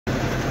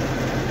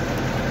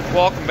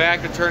Welcome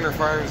back to Turner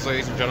Farms,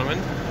 ladies and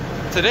gentlemen.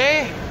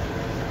 Today,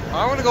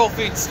 I'm going to go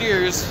feed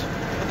steers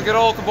with the good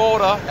old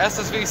Kubota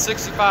SSV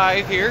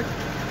 65 here.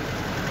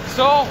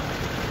 So,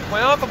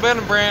 my Uncle Ben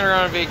and Brand are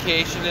on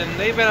vacation, and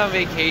they've been on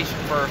vacation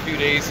for a few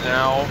days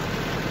now.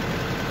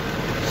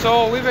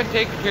 So, we've been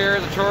taking care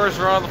of the chores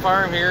around the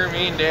farm here,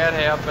 me and Dad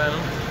have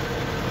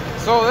been.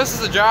 So, this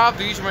is a job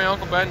that usually my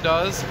Uncle Ben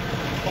does,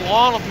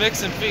 along with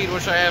mix and feed,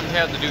 which I haven't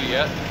had to do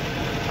yet.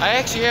 I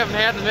actually haven't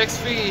had to mix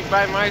feed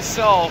by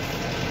myself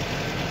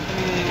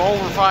in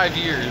over 5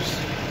 years.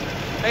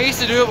 I used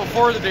to do it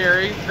before the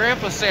dairy.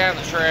 Grandpa sat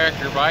in the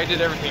tractor, but I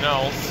did everything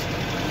else.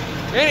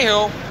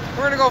 Anywho,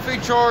 we're gonna go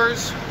feed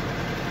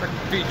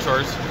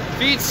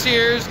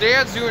steers.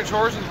 Dad's doing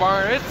chores in the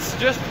barn. It's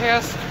just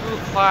past 2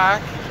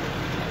 o'clock.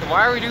 And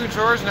why are we doing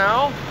chores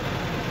now?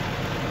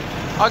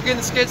 I'll get in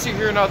the skid seat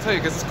here and I'll tell you,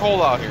 because it's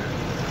cold out here.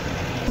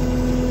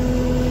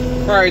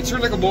 Alright,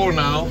 turn like a bowl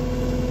now.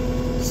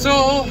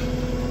 So,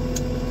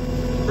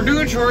 we're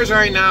doing chores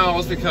right now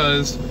is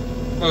because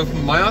with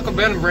my Uncle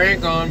Ben and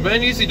Brand gone,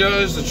 Ben usually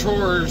does the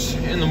chores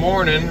in the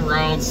morning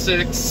around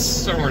 6,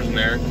 somewhere in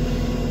there.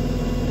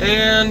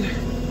 And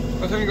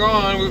with him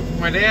gone,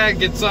 my dad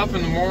gets up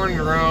in the morning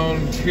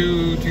around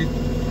 2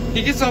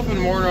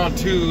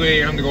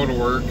 a.m. to go to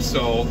work,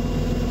 so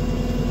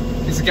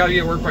he's got to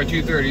get to work by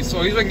 2:30.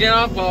 So he's been getting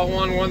up about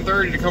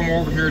 1:30 to come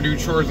over here and do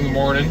chores in the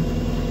morning.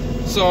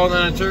 So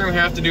then I'm gonna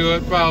have to do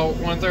it about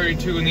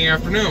 1:32 in the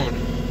afternoon.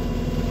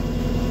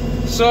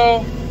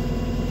 So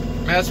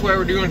that's why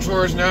we're doing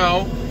chores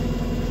now.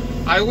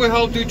 I would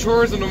help do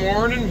chores in the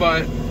morning,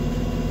 but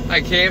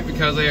I can't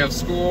because I have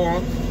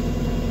school.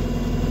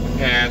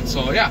 And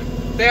so yeah,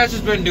 Dad's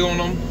just been doing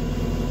them.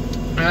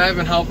 And I've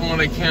been helping when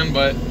I can,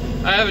 but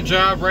I have a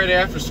job right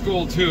after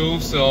school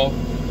too, so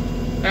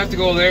I have to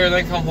go there and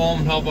then come home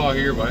and help out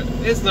here. But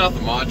it's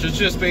nothing much. It's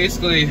just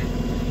basically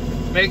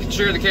making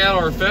sure the cattle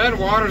are fed,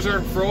 waters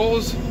aren't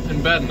froze,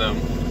 and bedding them.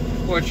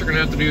 Which you're gonna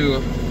have to do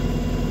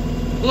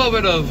a little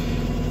bit of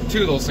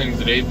 2 of those things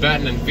today,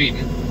 bedding and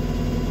feeding.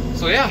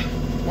 So yeah,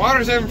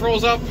 waters haven't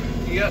froze up.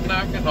 You got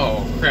knocking.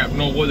 Oh crap,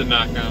 no wood to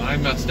knock on. I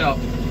messed up.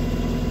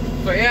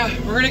 But yeah,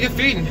 we're gonna get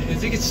feeding.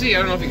 As you can see, I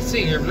don't know if you can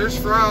see here, but there's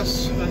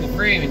frost on the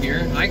frame in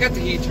here. I got the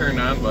heat turned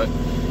on, but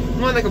I'm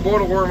gonna make a bowl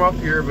to warm up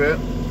here a bit.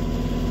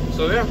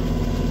 So yeah,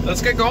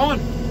 let's get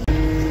going.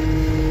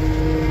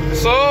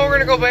 So we're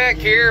gonna go back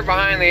here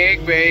behind the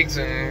egg bags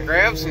and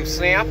grab some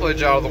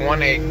samplage out of the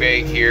one egg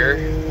bag here.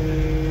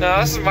 Now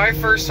this is my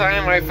first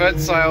time I fed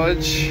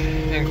silage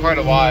in quite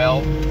a while.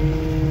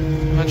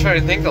 I'm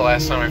trying to think the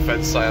last time I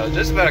fed silage.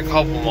 It's been a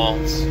couple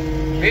months,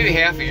 maybe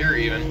half a year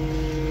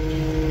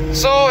even.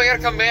 So I gotta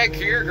come back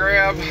here,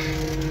 grab,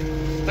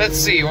 let's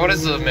see, what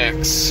is the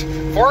mix?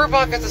 4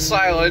 buckets of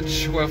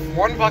silage with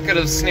 1 bucket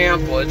of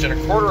snampage and a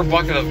 1/4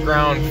 bucket of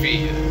ground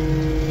feed.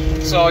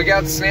 So I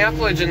got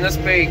snampage in this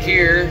bag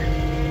here,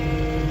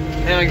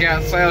 and I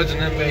got silage in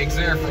them bags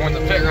there for when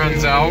the pit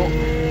runs out.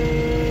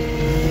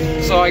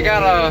 So I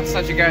gotta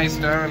set you guys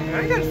down.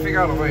 I gotta figure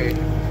out a way.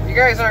 You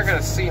guys aren't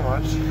gonna see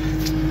much.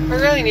 I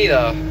really need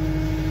to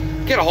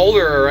get a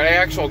holder or an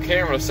actual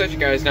camera to set you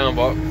guys down,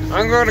 but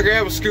I'm going to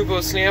grab a scoop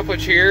of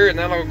snampage here, and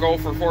then I'll go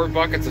for 4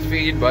 buckets of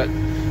feed. But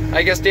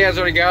I guess Dad's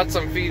already got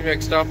some feed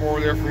mixed up over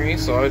there for me,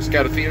 so I just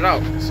gotta feed it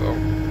out. So,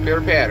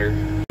 pitter patter.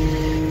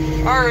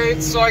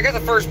 Alright, so I got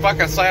the first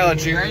bucket of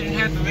silage here. I didn't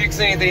have to mix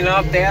anything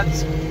up.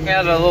 Dad's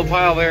had a little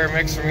pile there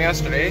mixed from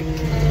yesterday.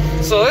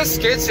 So this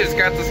skid steer's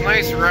got this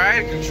nice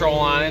ride control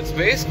on it. It's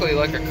basically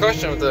like a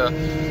cushion with the,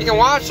 you can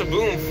watch the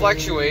boom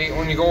fluctuate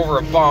when you go over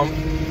a bump.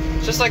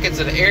 It's just like it's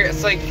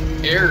like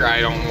air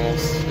ride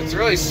almost. It's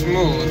really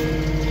smooth.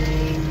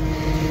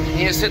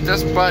 You just hit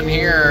this button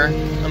here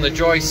on the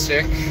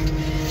joystick,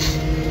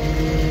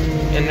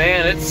 and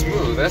man, it's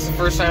smooth. That's the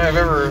first time I've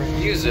ever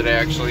used it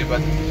actually.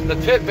 But the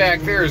pit back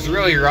there is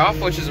really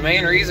rough, which is the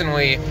main reason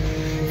we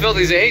fill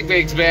these egg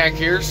bags back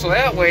here, so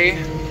that way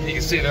you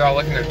can see they're all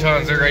licking their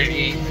tongues, they're ready to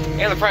eat.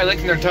 And they're probably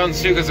licking their tongues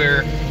too because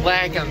they're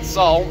lacking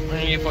salt,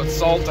 and you put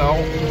salt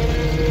out.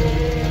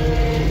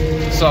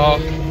 So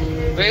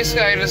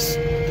basically I just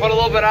put a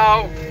little bit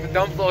out,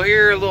 dump a little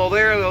here, a little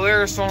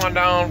there, so on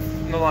down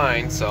the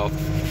line. So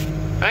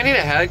I need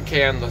a head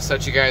cam to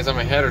set you guys on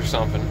my head or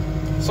something.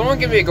 Someone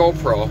give me a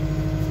GoPro.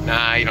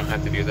 Nah, you don't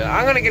have to do that.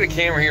 I'm gonna get a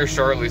camera here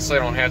shortly so I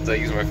don't have to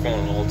use my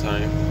phone the whole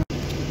time.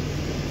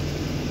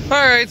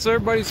 Alright, so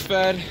everybody's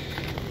fed.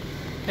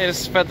 I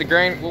just fed the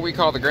grind, what we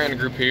call the grinder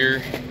group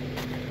here.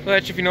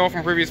 Which, if you know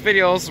from previous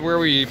videos, is where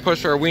we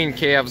push our weaned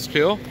calves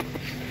to.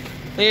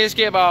 They just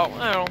get about,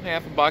 I don't know,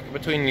 half a bucket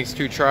between these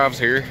 2 troughs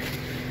here.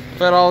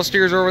 Fed all the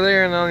steers over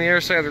there and on the other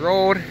side of the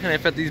road, and I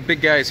fed these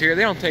big guys here.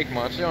 They don't take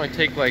much. They only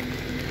take like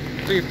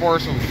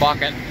 3/4 of a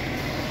bucket.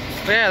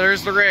 But yeah,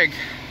 there's the rig.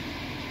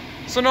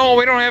 So no,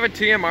 we don't have a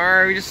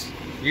TMR. We just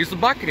use the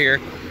bucket here.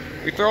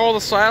 We throw all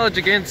the silage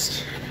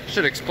against.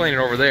 Should explain it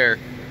over there.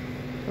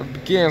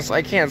 Against,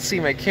 I can't see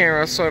my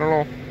camera, so I don't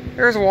know.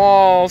 There's a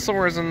wall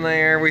somewhere in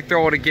there. We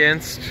throw it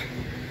against,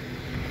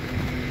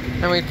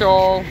 and we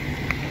throw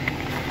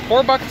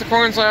 4 buckets of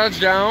corn silage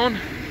down,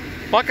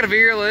 bucket of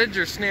earlage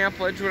or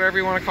snaplage, whatever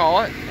you want to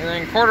call it, and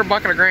then quarter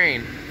bucket of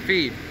grain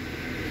feed,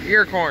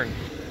 ear corn.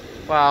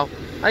 Well,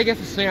 I guess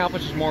the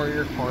snaplage is more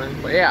ear corn,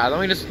 but yeah, then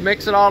we just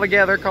mix it all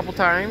together a couple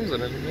times,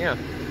 and then yeah.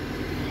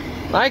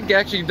 I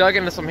actually dug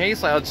into some hay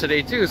silage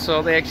today too,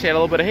 so they actually had a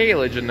little bit of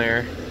haylage in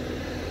there.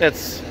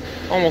 It's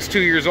almost 2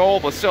 years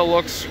old, but still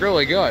looks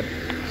really good.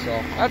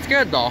 So that's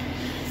good though.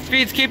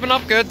 Speed's keeping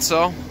up good,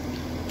 so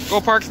go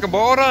park the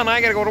Kubota, and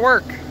I gotta go to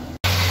work.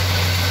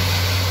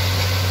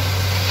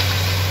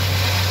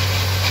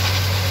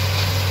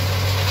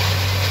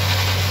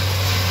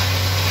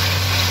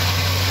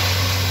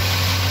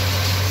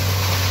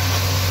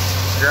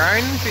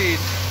 Grind and feed.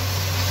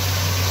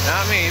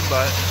 Not me,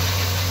 but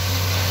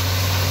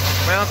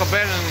my Uncle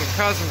Ben and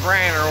cousin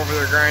Brian are over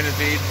there grinding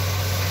feed.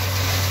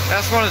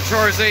 That's one of the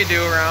chores they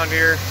do around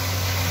here.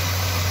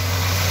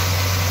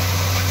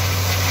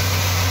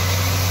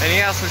 And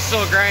yes, we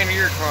still grind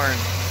ear corn.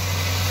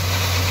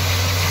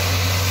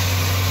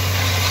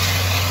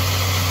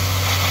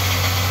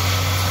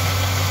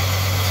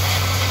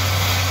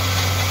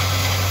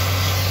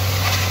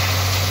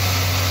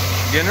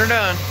 Getting her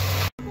done.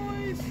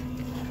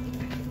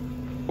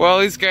 Well,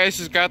 these guys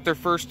just got their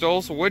first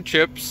dose of wood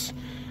chips.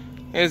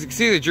 As you can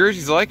see, the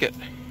Jerseys like it.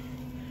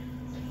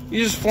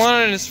 You just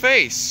flung it in his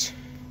face.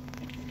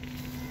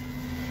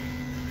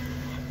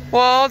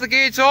 Well, the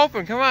gate's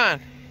open, come on.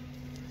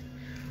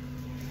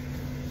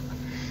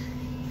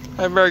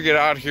 I better get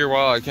out of here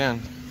while I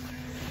can.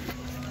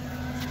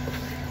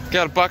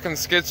 Got a buck and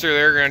skitzer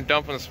there, gonna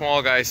dump on the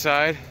small guy's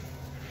side.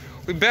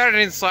 We bedded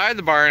inside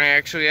the barn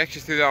actually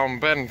threw that one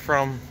bedding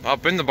from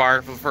up in the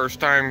barn for the first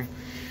time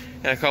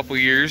in a couple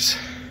years.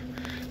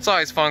 It's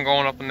always fun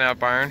going up in that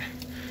barn.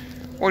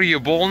 What are you, a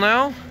bull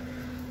now?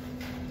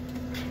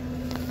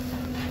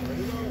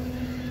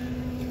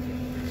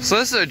 So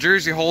this is a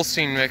Jersey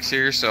Holstein mix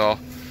here, so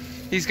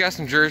he's got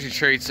some Jersey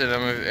traits in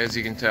him, as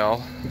you can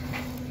tell.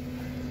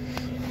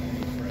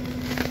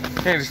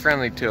 And he's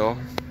friendly too.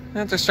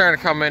 And they're starting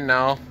to come in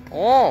now.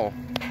 Oh!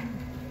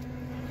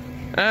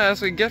 That's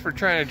what you get for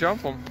trying to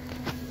jump them.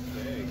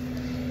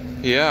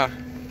 Yeah.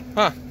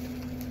 Huh.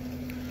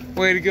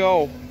 Way to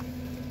go.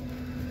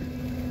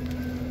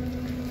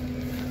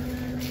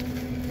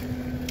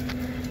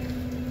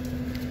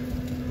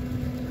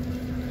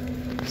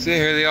 See,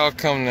 here they all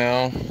come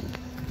now.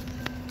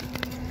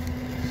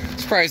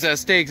 Surprised that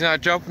stak's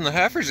not jumping the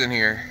heifers in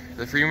here,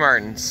 the Free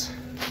Martins.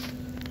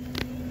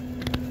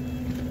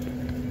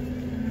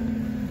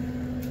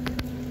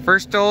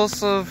 First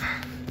dose of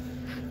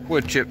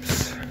wood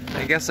chips.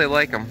 I guess they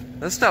like them.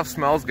 This stuff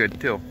smells good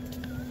too.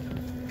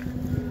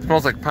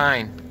 Smells like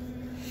pine.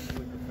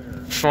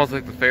 Smells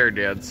like the fair,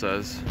 Dad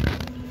says.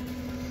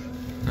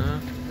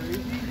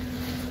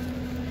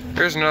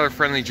 There's another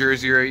friendly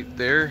Jersey right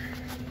there.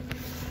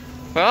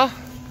 Well,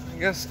 I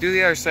guess do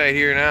the other side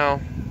here now.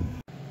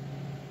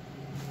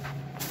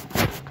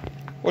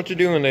 What you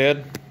doing,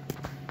 Dad?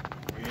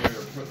 We are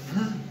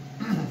putting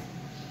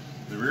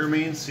the rear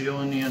main seal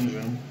in the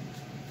engine.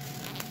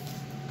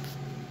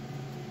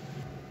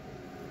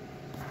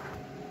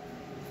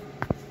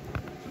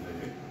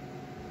 Today.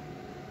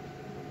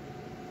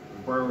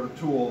 We borrowed a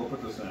tool to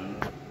put this in.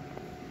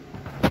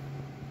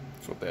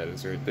 That's what that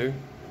is right there.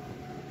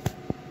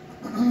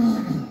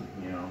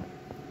 You know.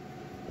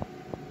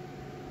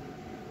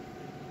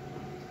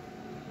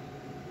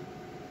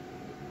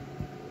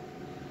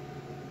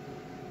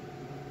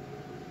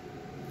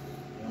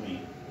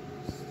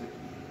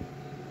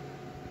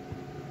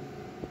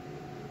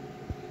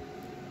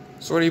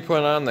 So what are you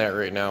putting on that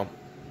right now?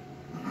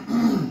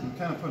 I'm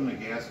kind of putting a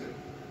gasket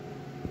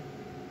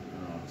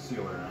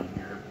sealer on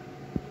here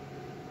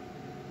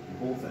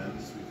on both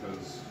ends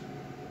because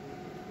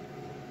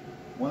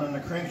one in the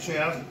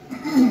crankshaft,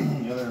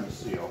 the other in the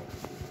seal.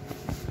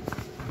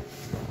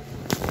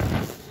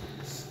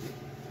 It's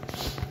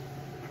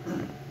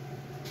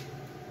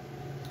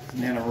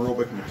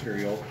anaerobic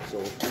material,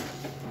 so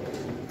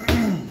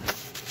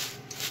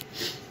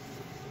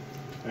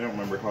I don't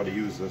remember how to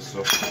use this,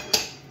 so.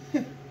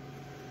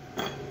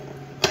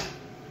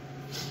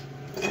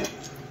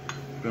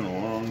 Been a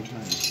long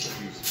time since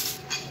I've used it.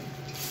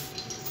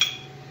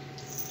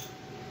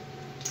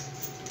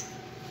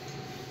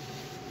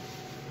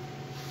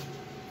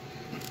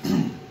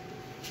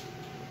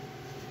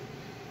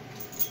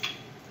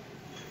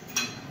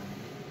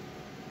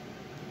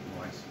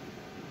 Nice.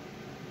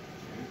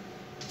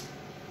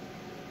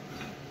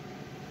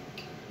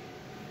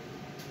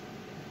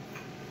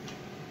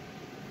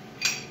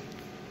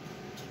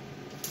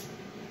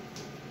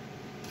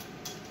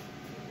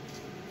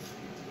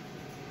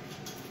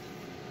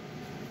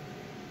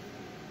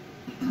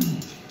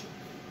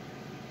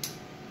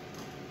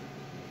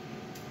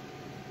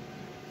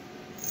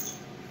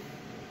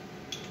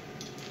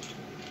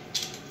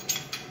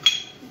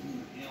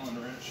 Allen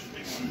wrench,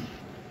 big one.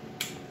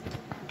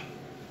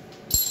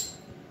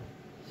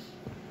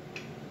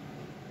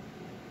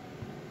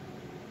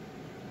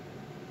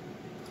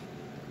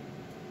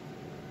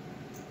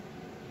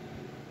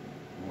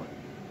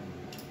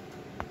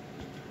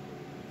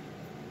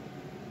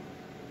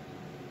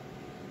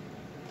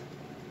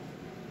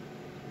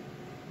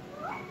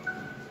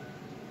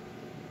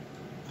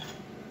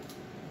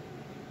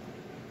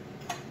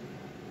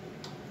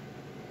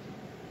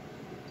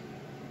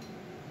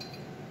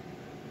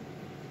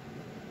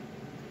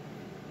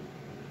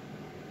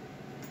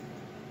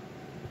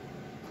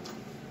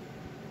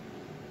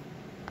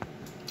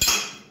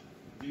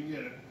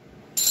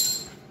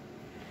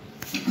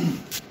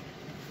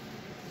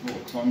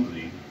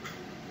 clumsy.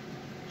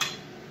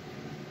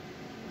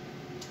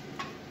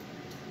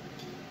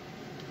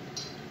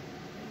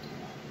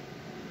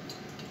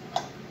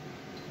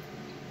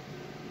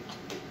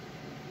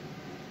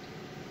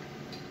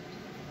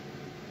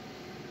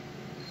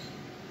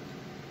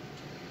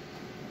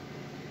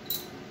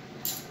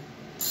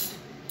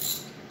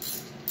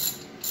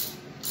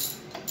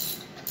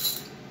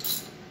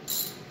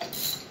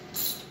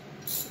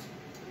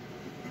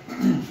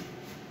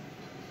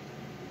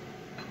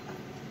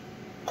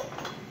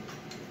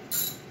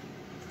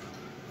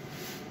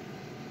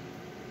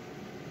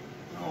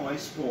 Oh, I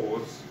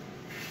suppose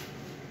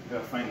you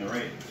gotta find the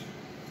right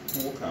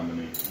hole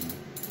combination.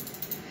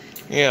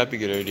 Yeah, that'd be a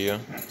good idea.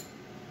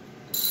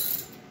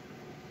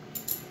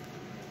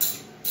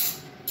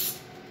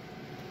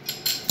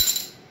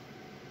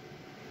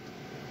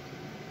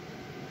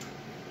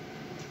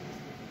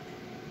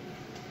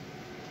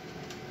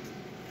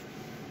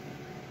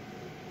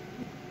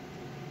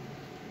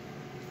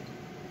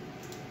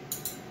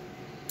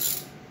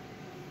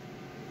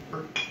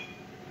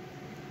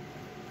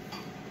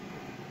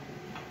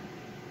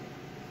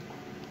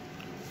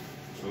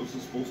 So this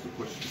is supposed to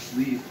push the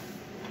sleeve,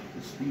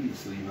 the speedy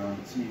sleeve on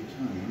at the same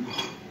time.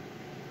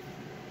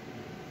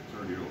 It's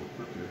already a little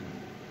quicker.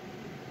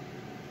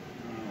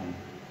 Oh.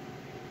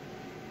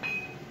 I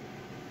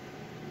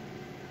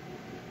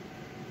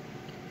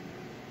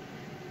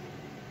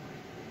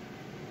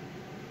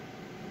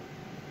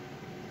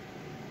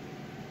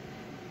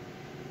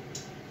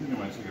think I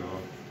might take it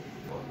off.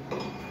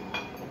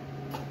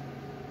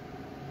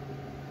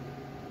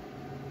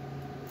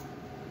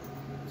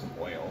 Some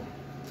oil.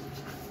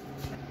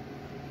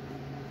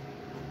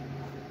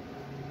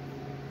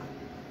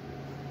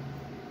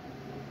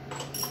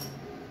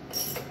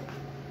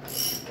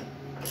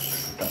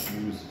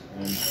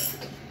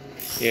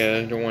 Yeah,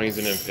 I don't want to use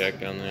an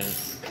impact on that.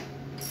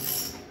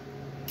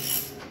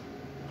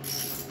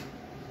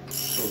 So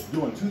it's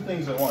doing two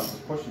things at once.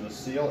 It's pushing the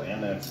seal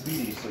and that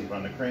speedy sleeve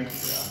on the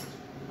crankshaft.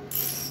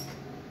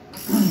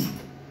 And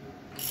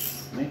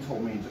they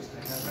told me just to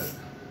have it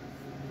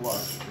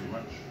flush, pretty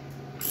much.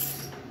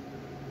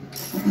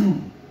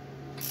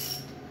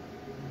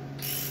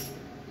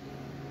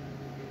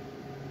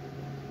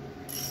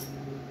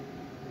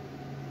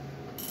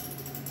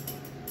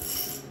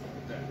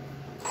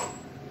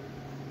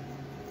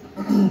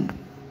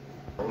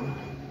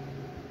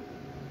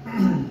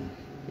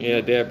 Yeah,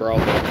 Dad brought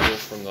that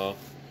from the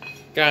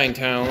guy in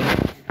town.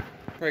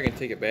 Probably gonna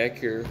take it back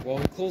here. Well,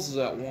 it closes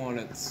at 1.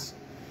 It's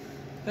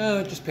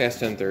just past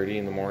 10:30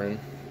 in the morning.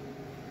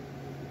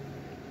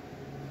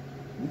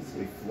 Let's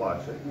say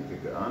flush. I think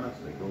it could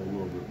honestly go a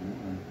little bit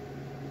more.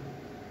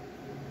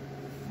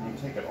 I'm gonna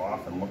take it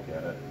off and look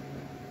at it.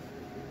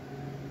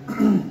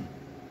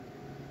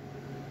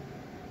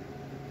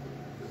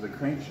 Because the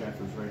crankshaft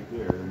is right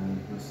there,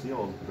 and the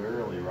seal is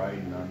barely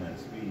riding on that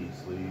speedy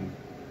sleeve.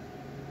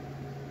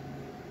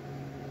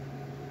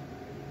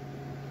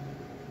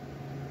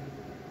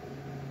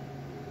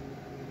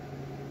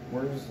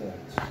 Where's that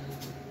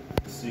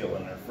seal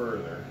in there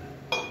further?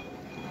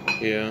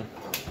 Yeah.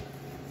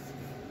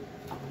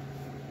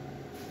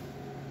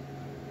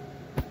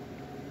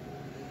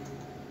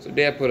 So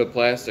Dad put a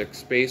plastic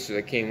spacer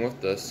that came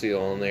with the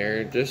seal in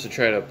there just to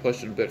try to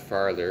push it a bit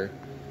farther.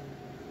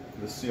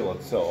 The seal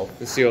itself.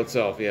 The seal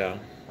itself, yeah.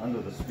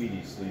 Under the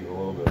speedy sleeve a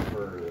little bit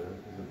further,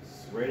 because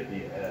it's right at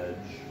the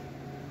edge.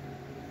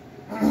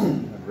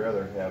 I'd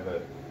rather have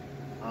it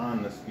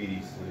on the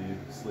speedy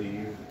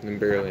sleeve. And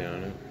barely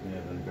on it. Yeah,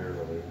 than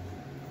barely.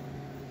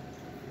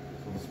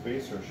 So the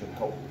spacer should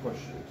help push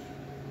it.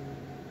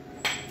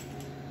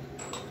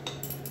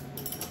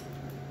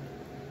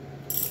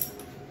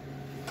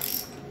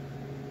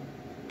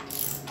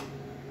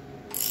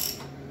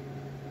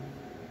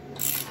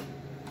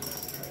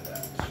 Try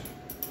that.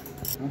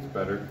 That's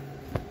better.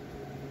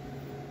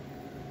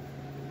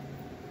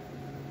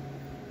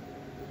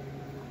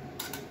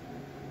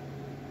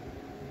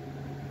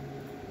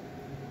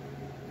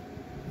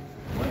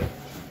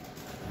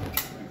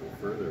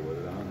 Further with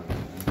it on.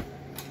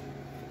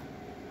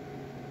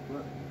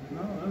 But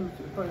no,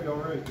 it's probably all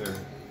right there.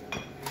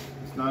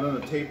 It's not on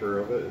the taper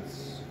of it.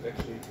 It's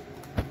actually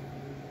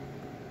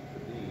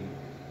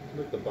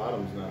look, the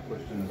bottom's not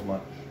pushed in as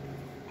much.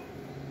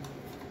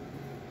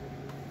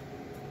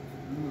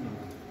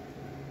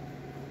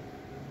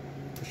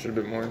 Push it a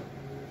bit more.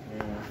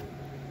 Yeah.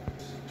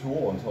 It's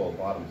tool until it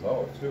bottoms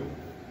out too.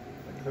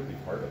 That could be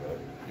part of it.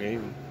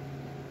 Maybe.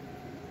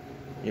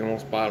 You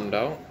almost bottomed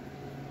out?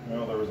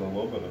 Well, there was a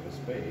little bit of a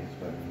space,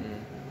 but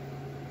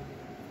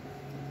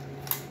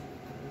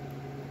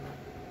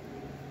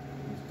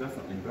it's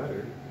definitely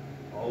better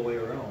all the way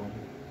around.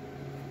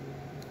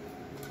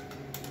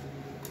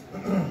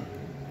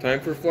 Time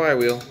for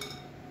flywheel.